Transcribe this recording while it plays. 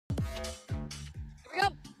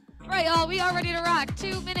right, y'all, we are ready to rock.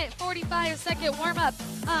 2-minute, 45-second warm-up.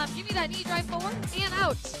 Give me that knee drive forward and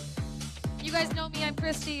out. You guys know me, I'm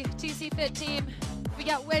Kristy, TC Fit Team. We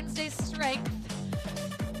got Wednesday strength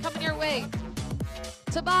coming your way.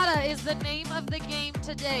 Tabata is the name of the game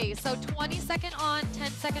today. So 20-second on,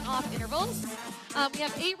 10-second off intervals. We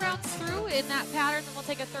have 8 rounds through in that pattern, then we'll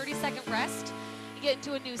take a 30-second rest and get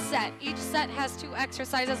into a new set. Each set has 2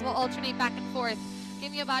 exercises. We'll alternate back and forth.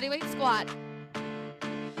 Give me a bodyweight squat.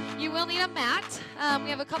 You will need a mat.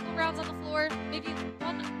 We have a couple rounds on the floor, maybe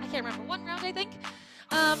one, I can't remember, 1 round I think.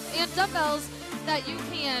 And dumbbells that you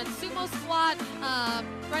can sumo squat,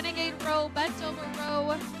 renegade row, bent over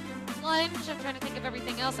row, lunge. I'm trying to think of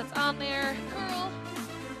everything else that's on there. Curl.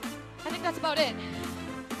 I think that's about it.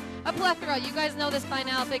 A plethora. You guys know this by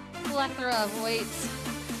now. Big plethora of weights.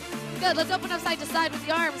 Good. Let's open up side to side with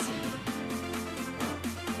the arms.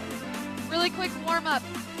 Really quick warm up.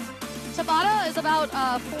 Tabata is about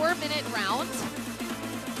a 4-minute round.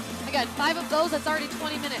 Again, 5 of those, that's already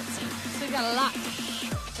 20 minutes. So we've got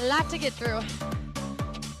a lot to get through.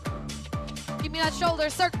 Give me that shoulder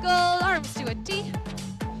circle, arms to a T.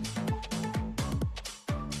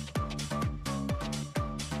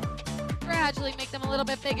 Gradually make them a little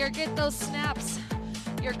bit bigger. Get those snaps,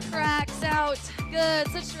 your cracks out. Good,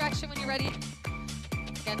 switch direction when you're ready.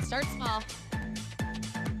 Again, start small.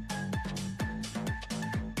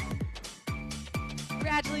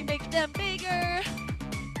 Gradually make them bigger.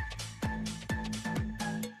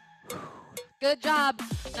 Good job.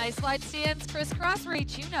 Nice wide stance, crisscross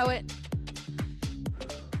reach, you know it.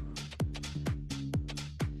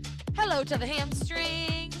 Hello to the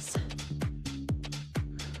hamstrings.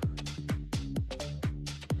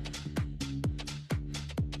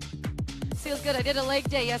 Feels good. I did a leg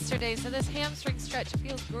day yesterday, so this hamstring stretch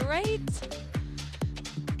feels great.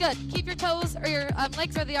 Good. Keep your toes or your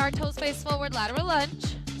legs where they are. Toes face forward. Lateral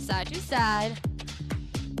lunge. Side to side.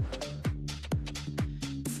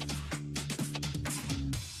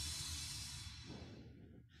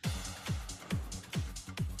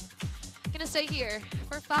 Gonna stay here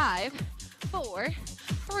for 5, 4,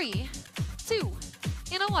 3, 2,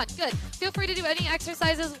 and a 1. Good. Feel free to do any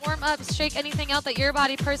exercises, warm ups, shake anything out that your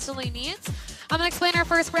body personally needs. I'm gonna explain our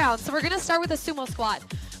first round. So we're gonna start with a sumo squat.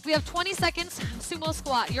 We have 20 seconds, sumo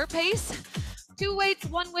squat, your pace. 2 weights,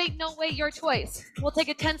 1 weight, no weight, your choice. We'll take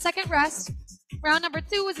a 10-second rest. Round number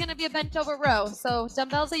 2 is gonna be a bent over row. So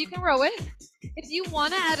dumbbells that you can row with. If you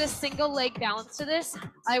wanna add a single leg balance to this,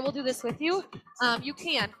 I will do this with you. You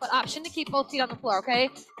can, but option to keep both feet on the floor, okay?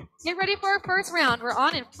 Get ready for our first round. We're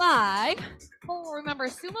on in 5, 4, remember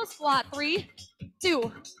sumo squat, 3,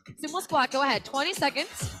 2. Sumo squat, go ahead, 20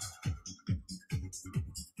 seconds.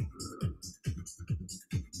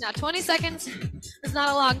 Now 20 seconds is not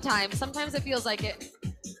a long time. Sometimes it feels like it,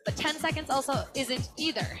 but 10 seconds also isn't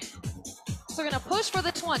either. So we're gonna push for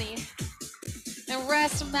the 20 and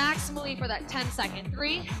rest maximally for that 10 second.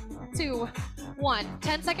 3, 2, 1.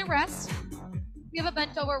 10-second rest. We have a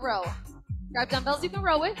bent over row. Grab dumbbells you can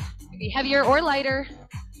row with. It can be heavier or lighter,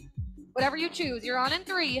 whatever you choose. You're on in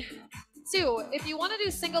 3, 2. If you wanna do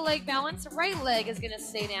single leg balance, right leg is gonna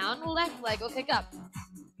stay down, left leg will kick up.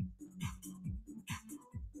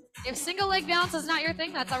 If single leg balance is not your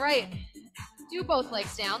thing, that's all right. Do both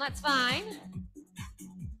legs down, that's fine.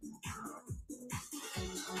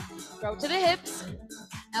 Row to the hips,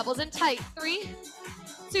 elbows in tight. 3,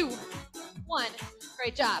 2, 1.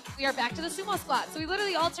 Great job. We are back to the sumo squat. So we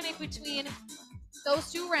literally alternate between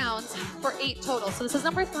those 2 rounds for 8 total. So this is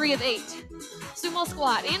number 3 of 8. Sumo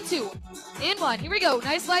squat, and 2, and 1. Here we go,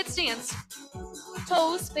 nice wide stance.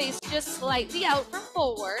 Toes face just slightly out from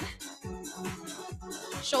forward.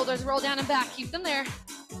 Shoulders roll down and back, keep them there.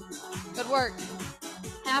 Good work.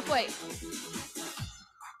 Halfway.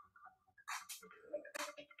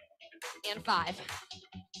 And 5,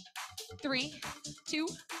 3, 2,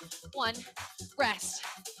 1, rest.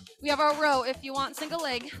 We have our row. If you want single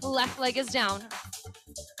leg, left leg is down.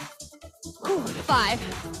 5,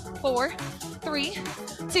 4, 3,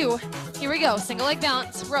 2. Here we go, single leg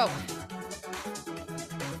balance, row.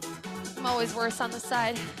 I'm always worse on the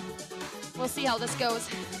side. We'll see how this goes.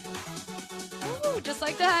 Ooh, just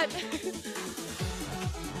like that.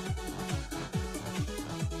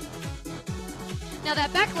 Now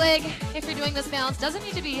that back leg, if you're doing this balance, doesn't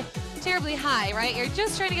need to be terribly high, right? You're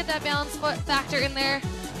just trying to get that balance factor in there.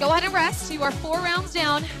 Go ahead and rest. You are 4 rounds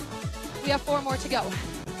down. We have 4 more to go.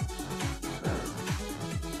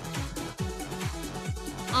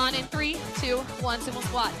 On in 3, 2, 1, sumo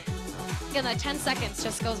squat. Again, that 10 seconds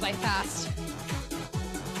just goes by fast.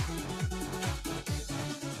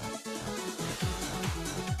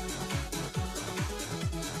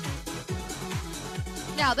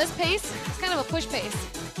 Now this pace is kind of a push pace.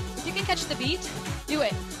 If you can catch the beat, do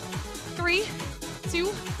it. 3, 2,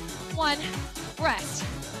 1, rest.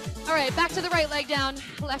 All right, back to the right leg down,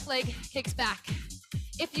 left leg kicks back.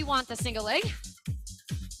 If you want the single leg,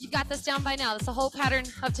 you've got this down by now. That's the whole pattern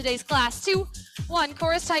of today's class. 2, 1,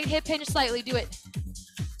 chorus tight, hip hinge slightly, do it.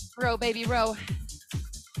 Row, baby, row.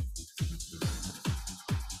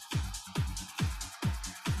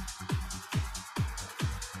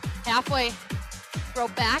 Halfway, row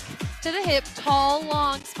back to the hip, tall,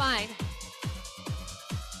 long spine.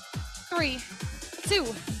 3, 2,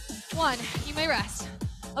 1, you may rest.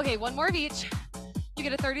 Okay, one more of each. You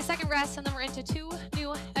get a 30-second rest, and then we're into 2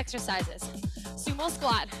 new exercises. Sumo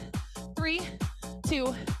squat. 3,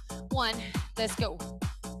 2, 1, let's go.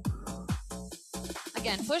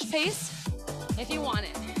 Again, push pace if you want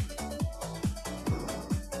it.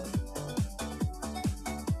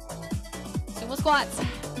 Sumo squats.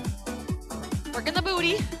 Working the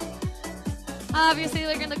booty. Obviously,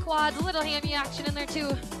 working the quads, a little hammy action in there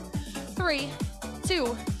too. 3, 2,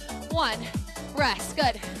 1, rest,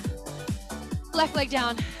 good. Left leg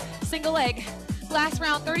down, single leg. Last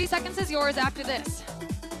round, 30 seconds is yours after this.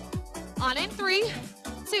 On in 3,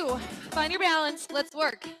 2, find your balance, let's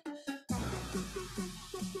work.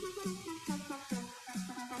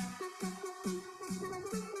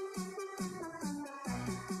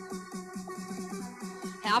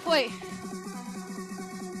 Halfway.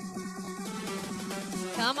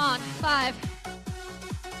 Come on, 5,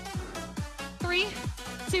 3,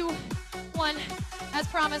 2, 1. As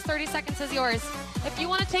promised, 30 seconds is yours. If you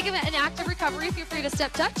want to take an active recovery, feel free to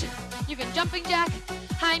step touch. You can jumping jack,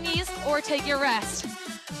 high knees, or take your rest.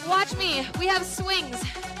 Watch me, we have swings.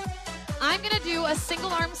 I'm gonna do a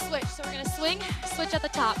single arm switch. So we're gonna swing, switch at the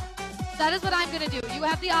top. That is what I'm gonna do. You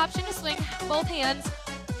have the option to swing both hands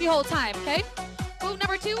the whole time, okay? Move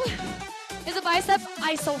number 2 is a bicep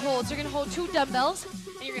iso hold. So you're gonna hold 2 dumbbells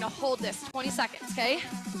and you're gonna hold this 20 seconds, okay?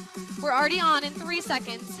 We're already on in 3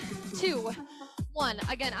 seconds. 2, 1.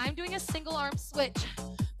 Again, I'm doing a single arm switch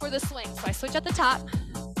for the swing. So I switch at the top.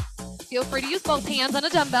 Feel free to use both hands on a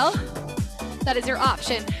dumbbell. That is your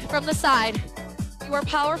option. From the side, you are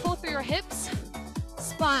powerful through your hips.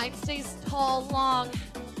 Spine stays tall, long,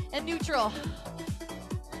 and neutral.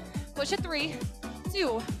 Push it 3,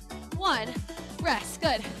 2, 1. Rest,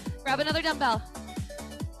 good. Grab another dumbbell.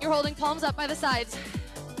 You're holding palms up by the sides.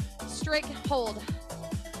 Strict hold.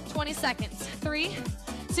 20 seconds. 3,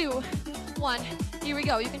 2, 1. Here we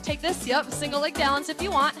go. You can take this, yep, single leg balance if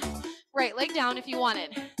you want. Right leg down if you want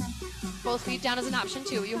it. Both feet down is an option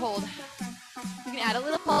too. You hold. You can add a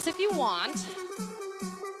little pulse if you want.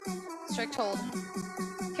 Strict hold.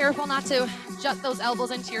 Careful not to jut those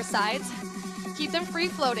elbows into your sides. Keep them free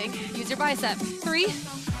floating. Use your bicep. 3,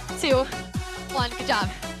 2, 1. Good job.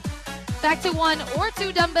 Back to 1 or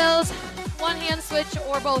 2 dumbbells. One hand switch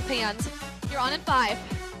or both hands. You're on in 5,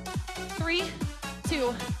 3,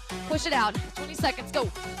 2. Push it out. 20 seconds. Go.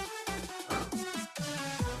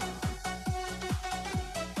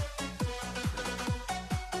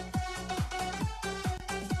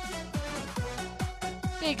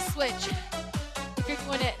 Big switch if you're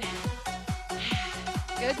doing it.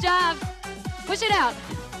 Good job. Push it out.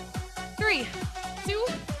 3, 2,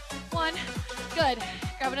 1. Good.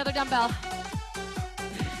 Grab another dumbbell.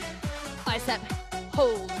 Bicep.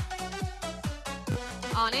 Hold.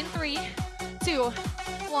 On in 3, 2,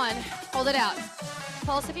 1. Hold it out.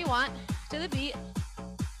 Pulse if you want to the beat.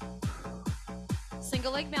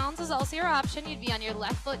 Single leg balance is also your option. You'd be on your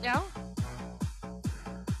left foot now.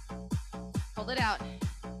 Hold it out.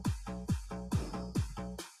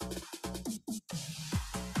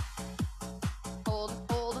 Hold,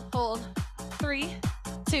 hold, hold. 3,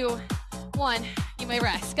 2, 1. You may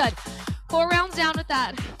rest. Good. 4 rounds down with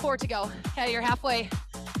that. 4 to go. Okay, you're halfway.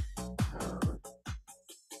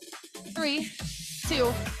 3, 2,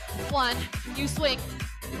 1. You swing.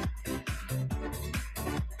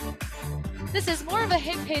 This is more of a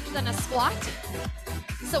hip hinge than a squat.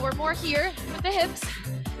 So we're more here with the hips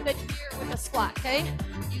than here with a squat, okay?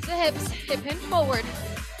 Use the hips, hip hinge forward.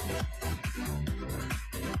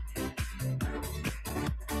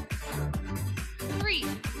 Three,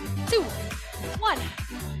 2, 1.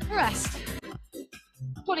 Rest.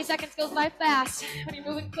 20 seconds goes by fast when you're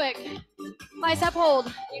moving quick. Bicep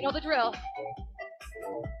hold. You know the drill.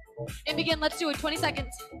 And begin. Let's do it. 20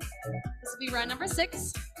 seconds. This will be round number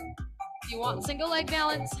 6. If you want single leg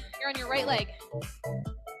balance, you're on your right leg.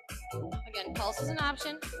 Again, pulse is an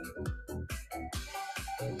option.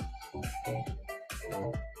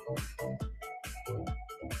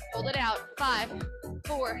 Hold it out. 5,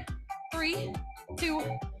 4, 3, 2,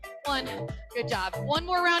 1. Good job. One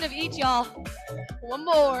more round of each, y'all. One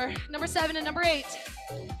more. Number 7 and number 8.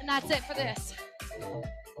 And that's it for this.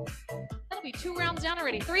 That'll be 2 rounds down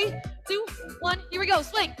already. 3, 2, 1. Here we go.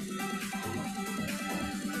 Swing.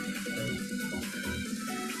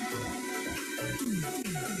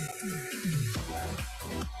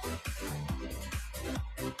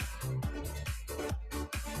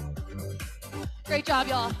 Great job,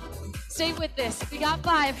 y'all. Stay with this. We got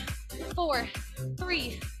 5, 4,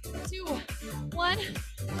 3, 2, 1.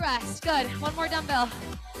 Rest. Good. One more dumbbell.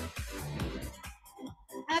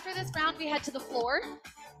 After this round, we head to the floor,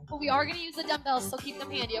 but we are going to use the dumbbells, so keep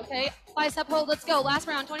them handy, okay? Bicep hold. Let's go. Last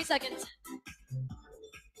round, 20 seconds.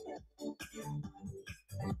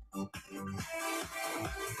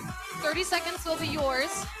 "30 seconds will be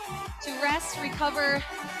yours to rest, recover,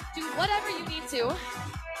 do whatever you need to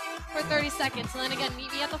for 30 seconds. And then again,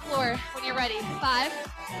 meet me at the floor when you're ready. 5,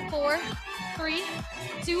 4, 3,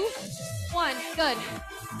 2, 1. Good.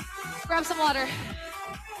 Grab some water.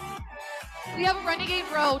 We have a renegade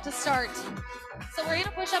row to start. So we're in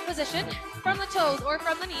a push-up position from the toes or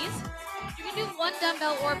from the knees. You can do one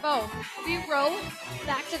dumbbell or both. We row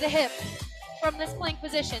back to the hip from this plank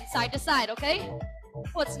position, side to side, okay?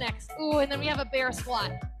 What's next? Ooh, and then we have a bear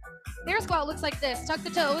squat. Bear squat looks like this. Tuck the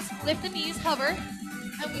toes, lift the knees, hover,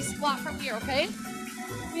 and we squat from here, okay?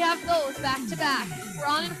 We have those back to back. We're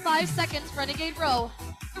on in 5 seconds, renegade row.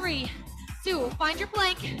 3, 2, find your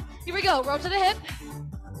plank. Here we go, row to the hip,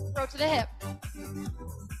 row to the hip.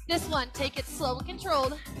 This one, take it slow and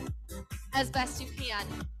controlled as best you can.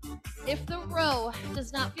 If the row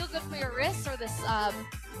does not feel good for your wrists or this,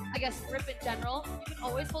 I guess, grip in general, you can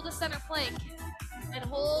always hold a center plank and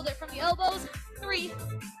hold it from the elbows. 3,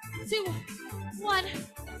 2, 1.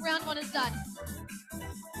 Round 1 is done.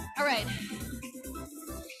 All right.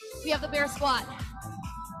 We have the bear squat.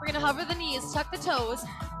 We're gonna hover the knees, tuck the toes.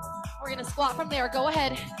 We're gonna squat from there. Go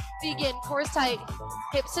ahead, begin, core is tight.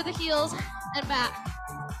 Hips to the heels and back.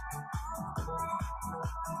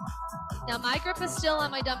 Now my grip is still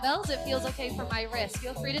on my dumbbells. It feels okay for my wrist.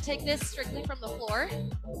 Feel free to take this strictly from the floor.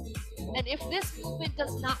 And if this movement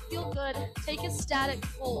does not feel good, take a static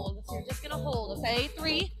hold. So you're just gonna hold, okay?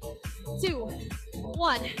 3, 2,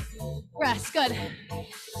 1. Rest, good.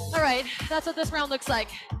 All right, that's what this round looks like.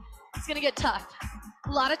 It's gonna get tough.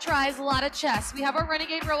 A lot of tries, a lot of chest. We have our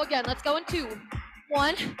renegade row again. Let's go in 2,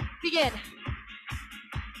 1, begin.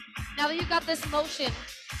 Now that you've got this motion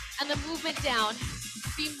and the movement down,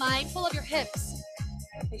 be mindful of your hips.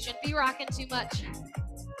 They shouldn't be rocking too much.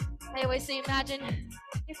 I always say imagine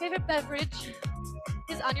your favorite beverage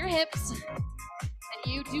is on your hips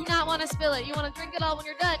and you do not want to spill it. You want to drink it all when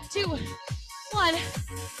you're done. 2, 1.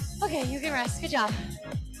 Okay, you can rest. Good job.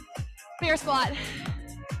 Bear squat.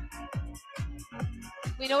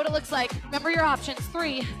 We know what it looks like. Remember your options.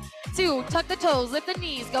 3, 2, tuck the toes, lift the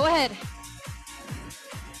knees. Go ahead.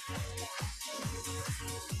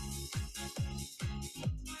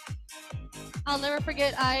 I'll never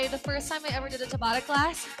forget, the first time I ever did a Tabata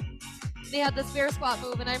class, they had this bear squat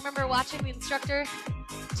move, and I remember watching the instructor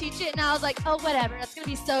teach it, and I was like, oh, whatever, that's gonna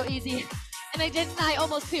be so easy. And I didn't, I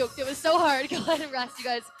almost puked. It was so hard. Go ahead and rest, you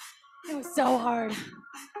guys. It was so hard.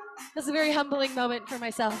 It was a very humbling moment for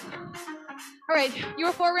myself. All right, you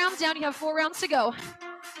were 4 rounds down. You have 4 rounds to go.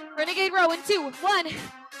 Renegade row in 2, 1.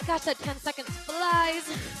 Gosh, that 10 seconds flies.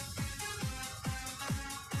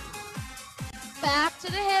 Back to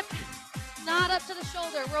the hip. Not up to the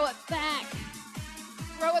shoulder. Row it back.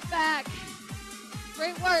 Row it back.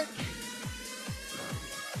 Great work.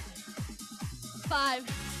 5,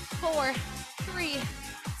 4, 3,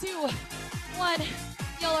 2, 1.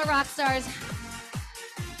 Y'all are rock stars.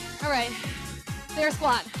 All right. Bear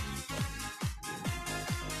squat.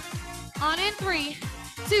 On in 3,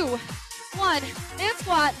 2, 1. And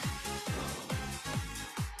squat.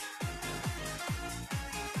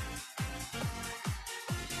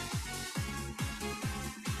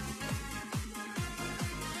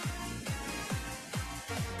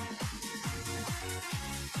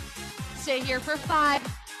 Stay here for 5,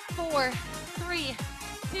 4, 3,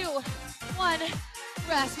 2, 1.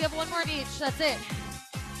 Rest. We have 1 more of each. That's it.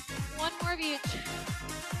 1 more of each.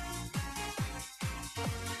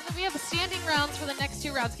 And then we have standing rounds for the next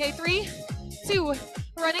 2 rounds. Okay, 3, 2.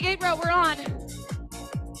 Renegade row. We're on.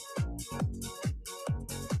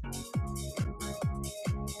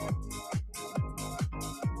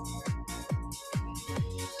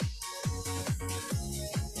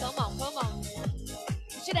 Come on, come on.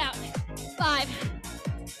 Push it out. 5,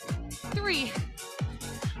 3,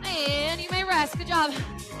 and you may rest. Good job.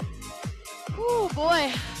 Ooh,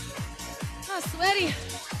 boy. Oh, sweaty.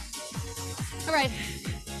 All right.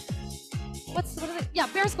 what is it? Yeah,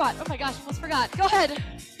 bear squat. Oh my gosh, almost forgot. Go ahead.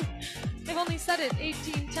 They've only said it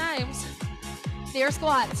 18 times. Bear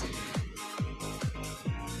squats.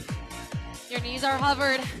 Your knees are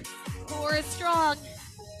hovered. Core is strong.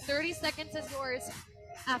 30 seconds is yours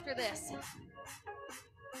after this.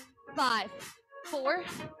 5, 4,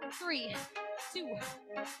 3, 2,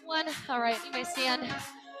 1. All right, you may stand.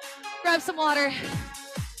 Grab some water.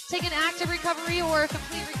 Take an active recovery or a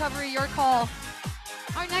complete recovery, your call.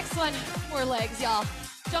 Our next one, more legs, y'all.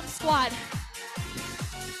 Jump squat.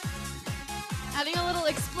 Adding a little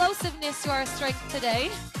explosiveness to our strength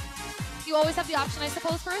today. You always have the option, I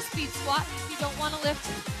suppose, for a speed squat if you don't want to lift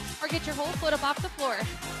or get your whole foot up off the floor.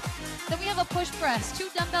 Then we have a push press. 2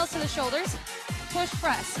 dumbbells to the shoulders. Push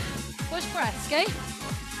press. Push press, okay?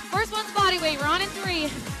 First one's body weight. We're on in 3,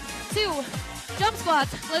 2, jump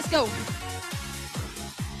squats. Let's go.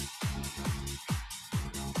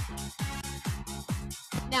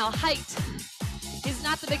 Now, height is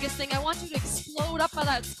not the biggest thing. I want you to explode up by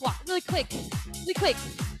that squat. Really quick. Really quick.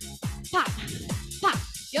 Pop. Pop.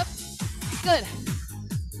 Yep. Good.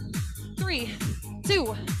 3,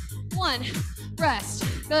 2, 1. Rest.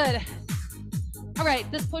 Good. All right,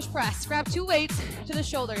 this push press. Grab 2 weights to the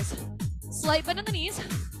shoulders. Slight bend in the knees.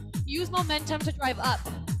 Use momentum to drive up.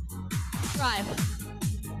 Drive.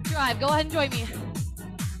 Drive. Go ahead and join me.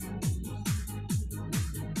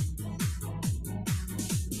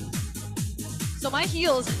 So my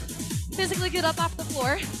heels physically get up off the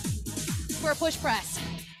floor for a push press.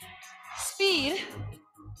 Speed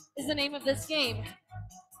is the name of this game.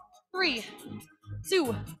 3,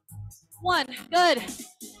 2, 1. Good.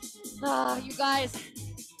 You guys.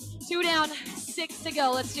 2 down, 6 to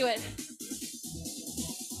go. Let's do it.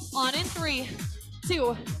 On in 3,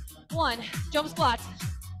 2, 1. Jump squats.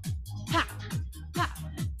 Pop, pop.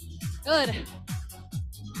 Good.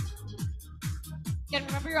 Again,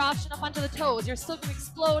 remember your option up onto the toes. You're still going to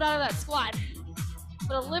explode out of that squat,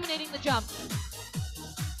 but eliminating the jump.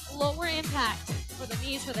 Lower impact for the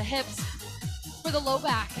knees, for the hips, for the low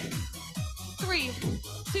back. 3,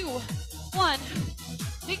 2, 1.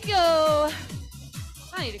 Bingo.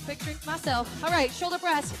 I need a quick drink myself. All right, shoulder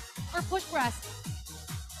press or push press.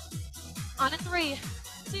 On in 3,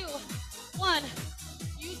 2, 1.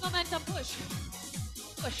 Use momentum, push,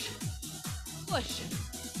 push, push.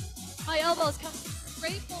 My elbows come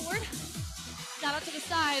straight forward, down out to the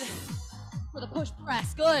side for the push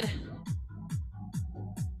press. Good.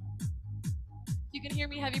 You can hear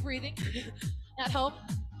me heavy breathing at home.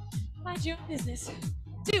 Mind your own business.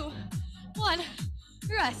 2, 1,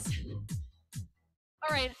 rest. All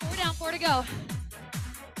right, 4 down, 4 to go.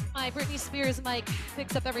 My Britney Spears mic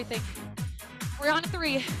picks up everything. We're on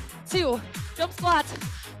 3, 2, jump squats,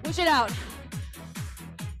 push it out.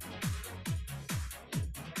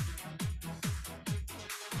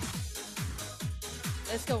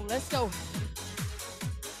 Let's go, let's go.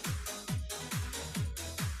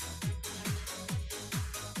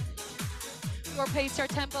 Your pace, our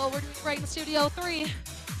tempo. We're doing right in the studio. 3,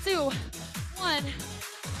 2, 1.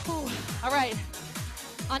 Ooh. All right,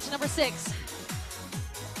 on to number 6.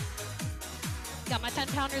 Got my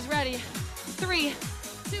 10-pounders ready. 3,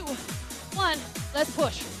 2, 1. Let's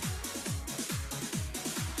push.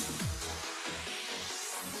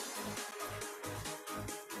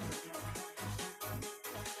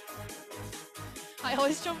 I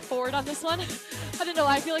always jump forward on this one. I don't know,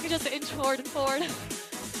 I feel like I just inch forward and forward.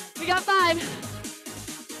 We got 5,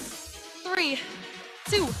 3,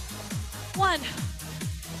 2, 1.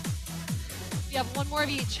 We have 1 more of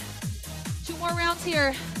each. 2 more rounds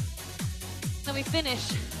here. Then we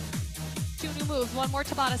finish. 2 new moves, 1 more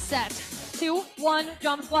Tabata set. 2, 1,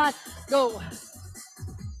 jump squat, go.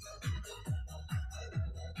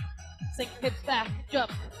 Sink your hips back,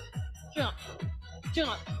 jump, jump,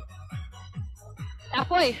 jump.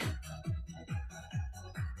 Halfway.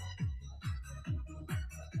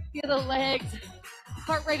 Feel the legs.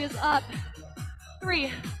 Heart rate is up. 3,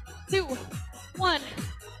 2, 1.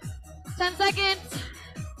 10 seconds.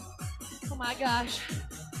 Oh my gosh.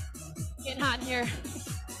 Getting hot in here.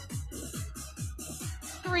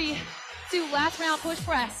 3, 2, last round, push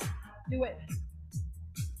press. Do it.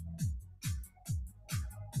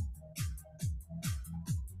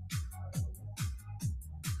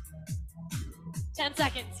 Ten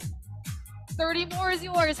seconds. 30 more is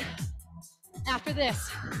yours after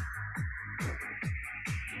this.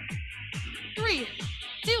 3,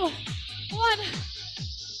 2, 1.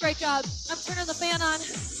 Great job. I'm turning the fan on.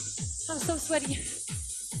 I'm so sweaty.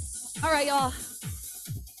 All right, y'all.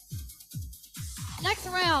 Next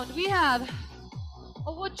round, we have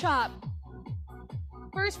a wood chop.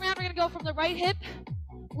 First round, we're gonna go from the right hip,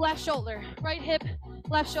 left shoulder. Right hip,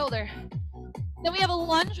 left shoulder. Then we have a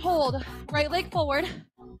lunge hold. Right leg forward,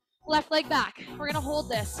 left leg back. We're gonna hold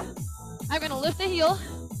this. I'm gonna lift the heel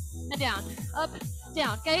and down, up,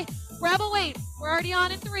 down, okay? Grab a weight. We're already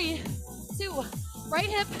on in 3, 2. Right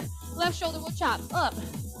hip, left shoulder will chop. Up,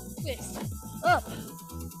 twist, up.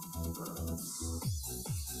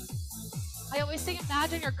 I always say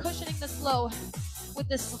imagine you're cushioning this flow with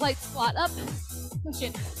this slight squat. Up,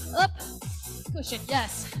 cushion, up, cushion,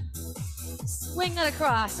 yes. Swing that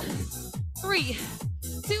across. 3,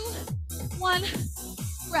 2, 1,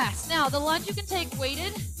 rest. Now the lunge you can take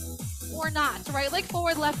weighted or not. So right leg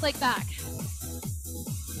forward, left leg back.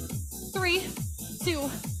 3, 2,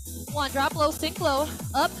 1, drop low, sink low,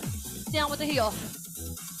 up, down with the heel.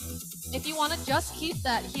 If you want to just keep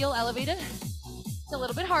that heel elevated, it's a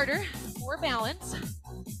little bit harder, more balance,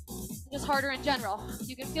 just harder in general.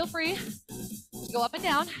 You can feel free to go up and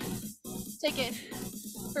down, take it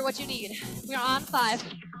for what you need. We're on 5,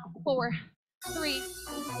 4, 3,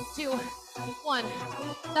 2, 1.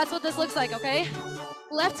 That's what this looks like, okay?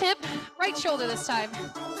 Left hip, right shoulder this time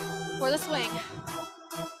for the swing.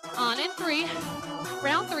 On in 3,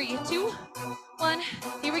 round 3, 2, 1.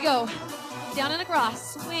 Here we go. Down and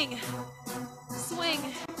across, swing, swing.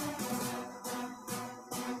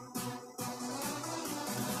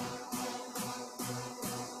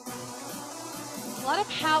 A lot of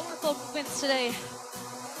powerful movements today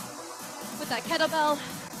with that kettlebell,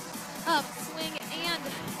 up, swing, and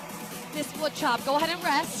this wood chop. Go ahead and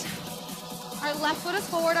rest. Our left foot is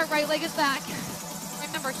forward, our right leg is back.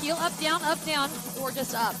 Remember, heel up, down, or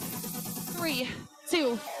just up. 3,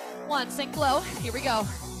 2, 1, sink low. Here we go.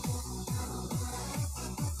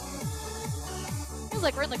 Feels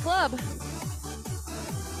like we're in the club.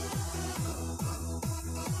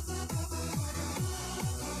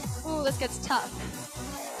 Ooh, this gets tough.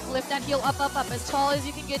 Lift that heel up, up, up, as tall as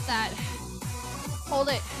you can get that. Hold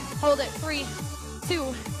it, 3, 2,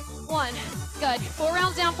 1, good. 4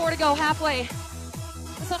 rounds down, 4 to go, halfway.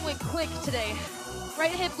 This one went quick today.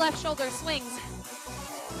 Right hip, left shoulder, swings.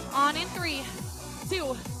 On in 3, 2,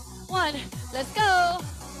 1, let's go.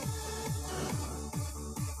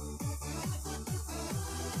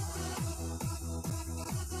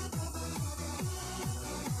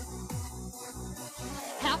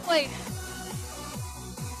 Halfway.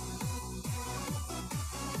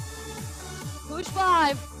 Push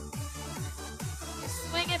 5.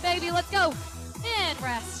 Swing it, baby, let's go. And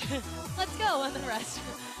rest. Let's go, and then rest.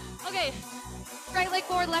 Okay, right leg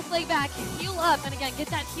forward, left leg back. Heel up, and again, get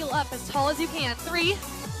that heel up as tall as you can. 3,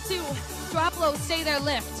 2, drop low, stay there,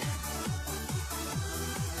 lift.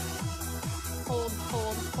 Hold,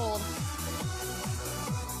 hold, hold.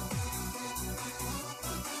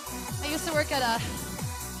 I used to work at a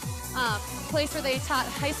place where they taught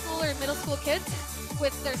high school or middle school kids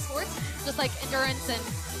with their sports, just like endurance and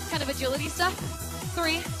kind of agility stuff.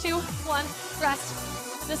 3, 2, 1,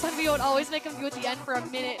 rest. This one we would always make them do at the end for a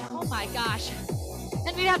minute. Oh my gosh.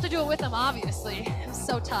 And we'd have to do it with them, obviously. It was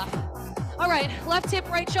so tough. All right, left hip,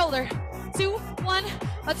 right shoulder. 2, 1,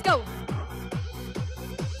 let's go.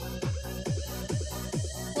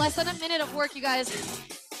 Less than a minute of work, you guys.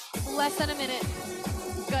 Less than a minute.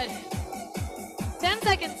 Good. 10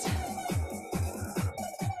 seconds.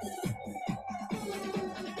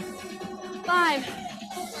 5,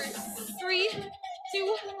 4, 3,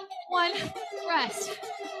 2, 1, rest.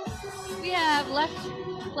 We have left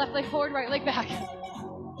leg forward, right leg back.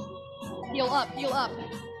 Heel up,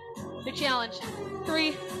 Good challenge.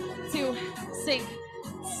 3, 2, sink,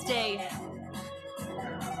 stay.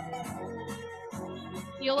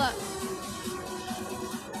 Heel up.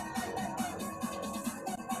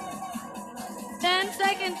 10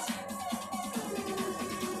 seconds.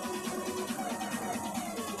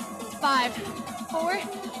 5, 4,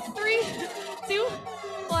 3, 2,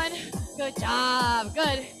 1. Good job,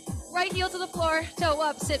 good. Right heel to the floor, toe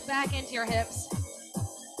up, sit back into your hips.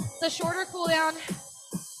 It's a shorter cool down.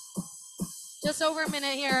 Just over a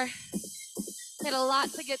minute here. Hit a lot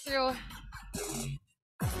to get through.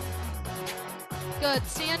 Good,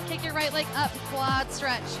 stand, kick your right leg up, quad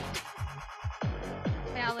stretch.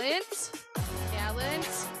 Balance,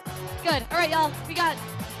 balance. Good, all right, y'all, we got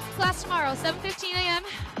class tomorrow, 7:15 a.m.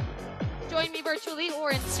 Join me virtually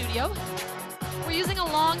or in studio. We're using a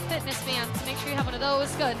long fitness band, so make sure you have one of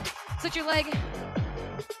those. Good. Switch your leg.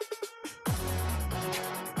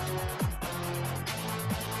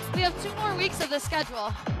 We have 2 more weeks of the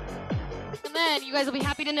schedule. And then you guys will be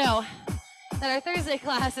happy to know that our Thursday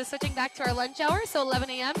class is switching back to our lunch hour, so 11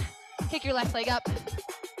 a.m. Kick your left leg up.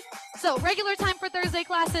 So regular time for Thursday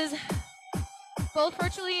classes, both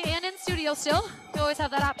virtually and in studio still. We always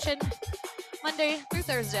have that option. Monday through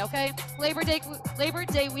Thursday, okay? Labor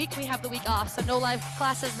Day week, we have the week off, so no live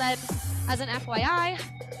classes then, as an FYI.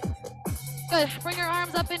 Good, bring your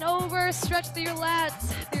arms up and over, stretch through your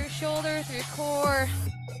lats, through your shoulder, through your core.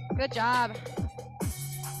 Good job.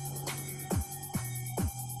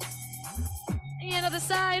 And other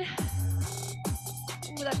side.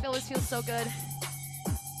 Ooh, that always feels so good.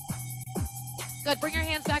 Good, bring your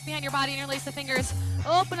hands back behind your body, interlace the fingers.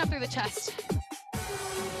 Open up through the chest.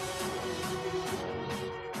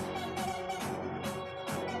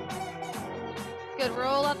 Good,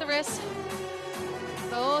 roll out the wrist.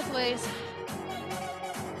 Both ways.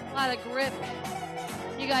 A lot of grip.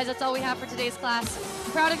 You guys, that's all we have for today's class.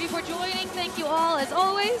 Proud of you for joining. Thank you all, as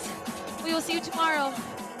always. We will see you tomorrow.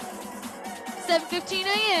 7:15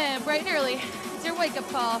 a.m., bright and early. It's your wake-up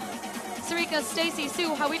call. Sarika, Stacy,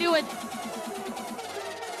 Sue, how we doing?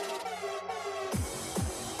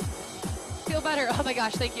 Feel better? Oh my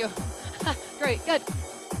gosh, thank you. Great, good.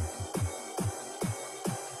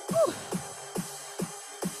 Whew.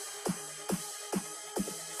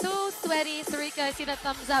 So sweaty. Sarika, I see that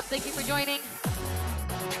thumbs up. Thank you for joining.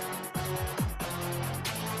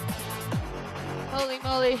 Holy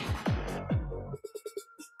moly.